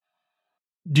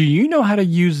Do you know how to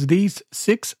use these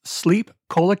 6 sleep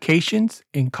collocations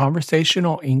in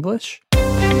conversational English?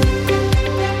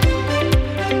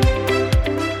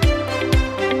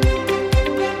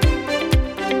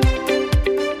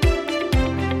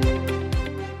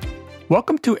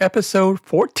 Welcome to episode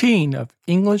 14 of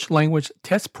English Language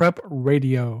Test Prep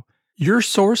Radio, your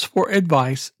source for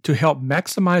advice to help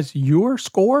maximize your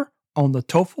score on the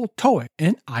TOEFL, TOEIC,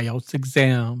 and IELTS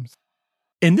exams.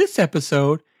 In this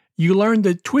episode, you learn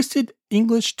the twisted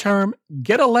English term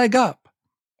get a leg up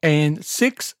and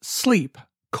 6 sleep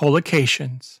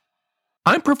collocations.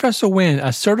 I'm Professor Wynn,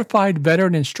 a certified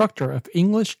veteran instructor of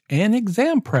English and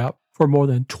exam prep for more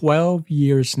than 12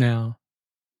 years now.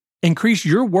 Increase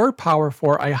your word power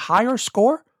for a higher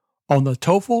score on the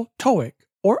TOEFL, TOEIC,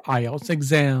 or IELTS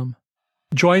exam.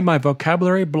 Join my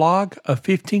vocabulary blog of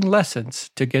 15 lessons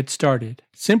to get started.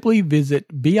 Simply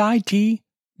visit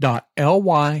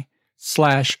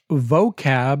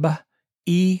bit.ly/vocab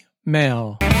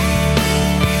email.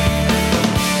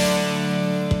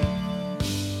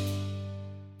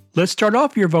 Let's start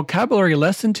off your vocabulary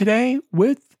lesson today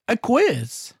with a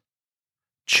quiz.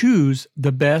 Choose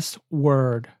the best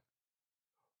word.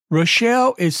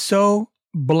 Rochelle is so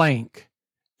blank.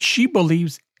 She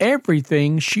believes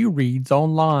everything she reads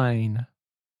online.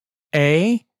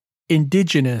 A.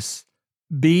 Indigenous.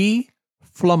 B.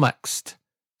 Flummoxed.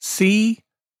 C.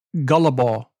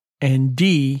 Gullible. And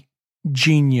D.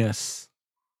 Genius.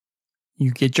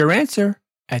 You get your answer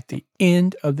at the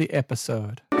end of the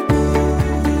episode.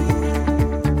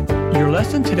 Your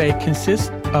lesson today consists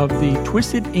of the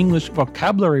twisted English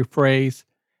vocabulary phrase,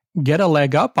 get a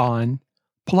leg up on,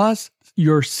 plus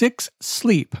your 6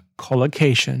 sleep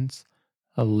collocations.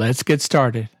 Let's get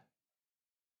started.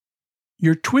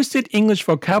 Your twisted English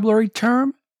vocabulary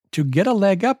term, to get a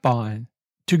leg up on,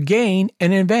 to gain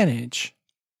an advantage.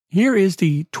 Here is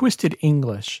the twisted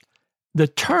English. The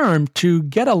term to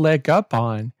get a leg up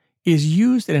on is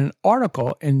used in an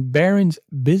article in Barron's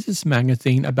Business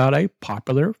Magazine about a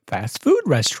popular fast food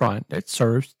restaurant that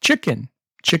serves chicken.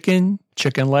 Chicken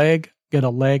leg, get a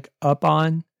leg up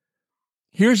on.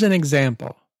 Here's an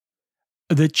example.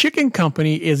 The chicken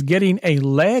company is getting a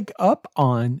leg up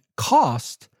on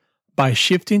cost by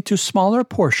shifting to smaller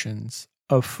portions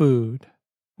of food.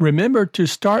 Remember to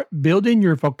start building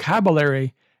your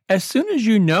vocabulary as soon as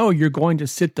you know you're going to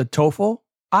sit the TOEFL,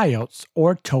 IELTS,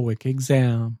 or TOEIC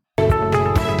exam.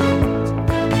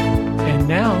 And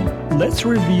now, let's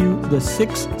review the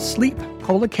 6 sleep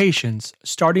collocations,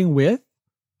 starting with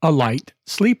a light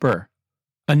sleeper.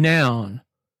 A noun.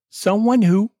 Someone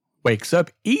who wakes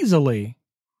up easily.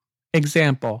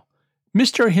 Example,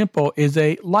 Mr. Hempel is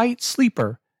a light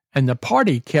sleeper and the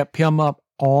party kept him up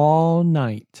all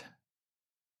night.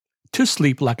 To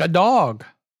sleep like a dog.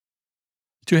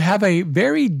 To have a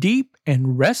very deep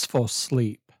and restful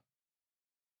sleep.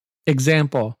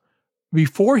 Example,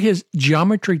 before his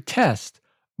geometry test,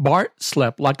 Bart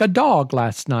slept like a dog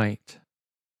last night.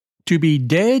 To be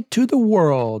dead to the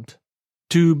world.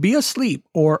 To be asleep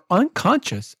or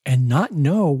unconscious and not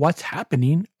know what's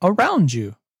happening around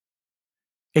you.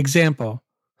 Example,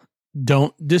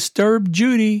 don't disturb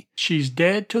Judy. She's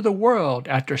dead to the world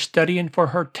after studying for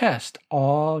her test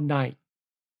all night.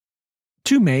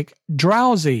 To make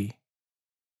drowsy.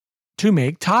 To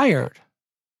make tired.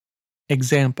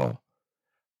 Example,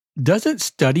 doesn't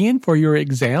studying for your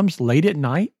exams late at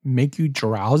night make you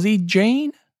drowsy,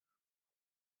 Jane?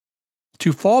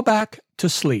 To fall back to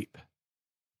sleep.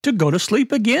 To go to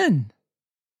sleep again.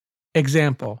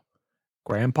 Example,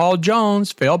 Grandpa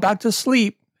Jones fell back to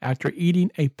sleep after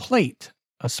eating a plate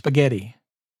of spaghetti.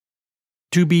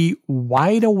 To be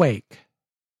wide awake.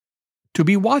 To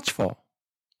be watchful,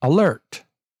 alert.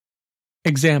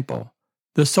 Example,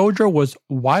 the soldier was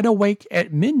wide awake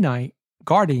at midnight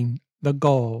guarding the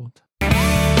gold.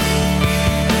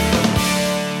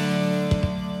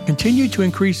 Continue to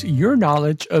increase your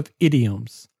knowledge of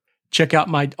idioms. Check out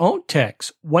my own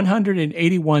text,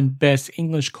 181 Best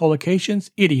English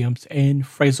Collocations, Idioms, and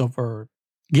Phrasal Verb.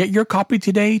 Get your copy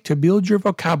today to build your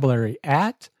vocabulary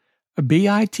at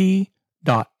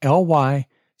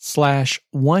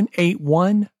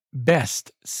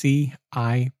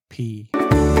bit.ly/181BESTCIP.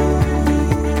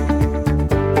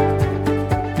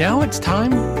 Now it's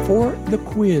time for the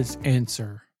quiz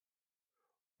answer.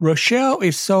 Rochelle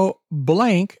is so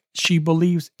blank she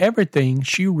believes everything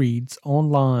she reads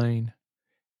online.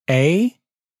 A.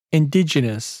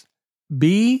 Indigenous.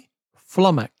 B.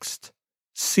 Flummoxed.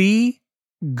 C.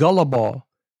 Gullible.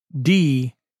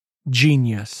 D.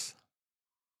 Genius.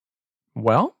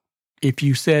 Well, if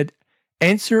you said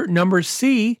answer number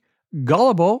C,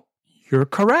 gullible, you're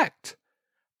correct.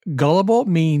 Gullible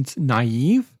means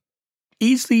naive,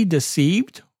 easily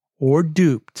deceived, or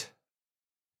duped.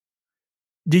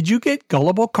 Did you get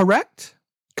gullible correct?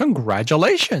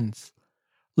 Congratulations!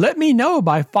 Let me know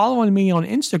by following me on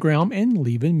Instagram and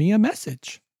leaving me a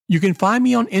message. You can find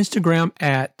me on Instagram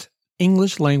at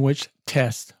English Language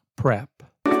Test Prep.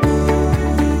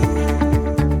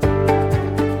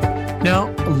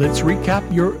 Now, let's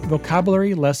recap your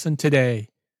vocabulary lesson today.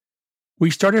 We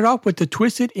started off with the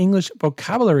twisted English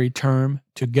vocabulary term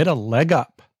to get a leg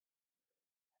up.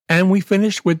 And we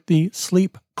finished with the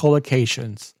sleep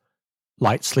collocations.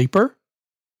 Light sleeper,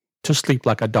 to sleep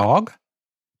like a dog,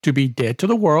 to be dead to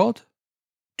the world,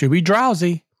 to be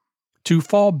drowsy, to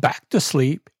fall back to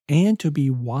sleep, and to be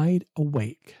wide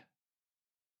awake.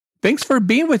 Thanks for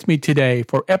being with me today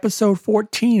for episode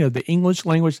 14 of the English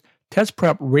Language Test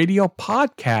Prep Radio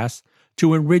Podcast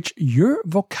to enrich your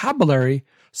vocabulary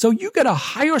so you get a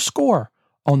higher score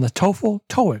on the TOEFL,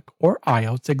 TOEIC, or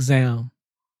IELTS exam.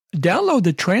 Download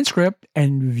the transcript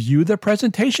and view the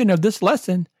presentation of this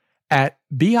lesson at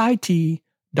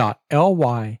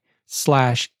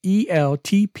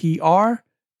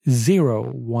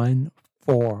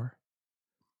bit.ly/ELTPR014.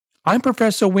 I'm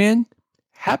Professor Wynn.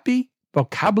 Happy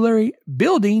vocabulary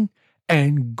building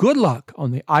and good luck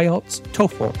on the IELTS,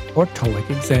 TOEFL, or TOEIC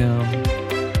exam.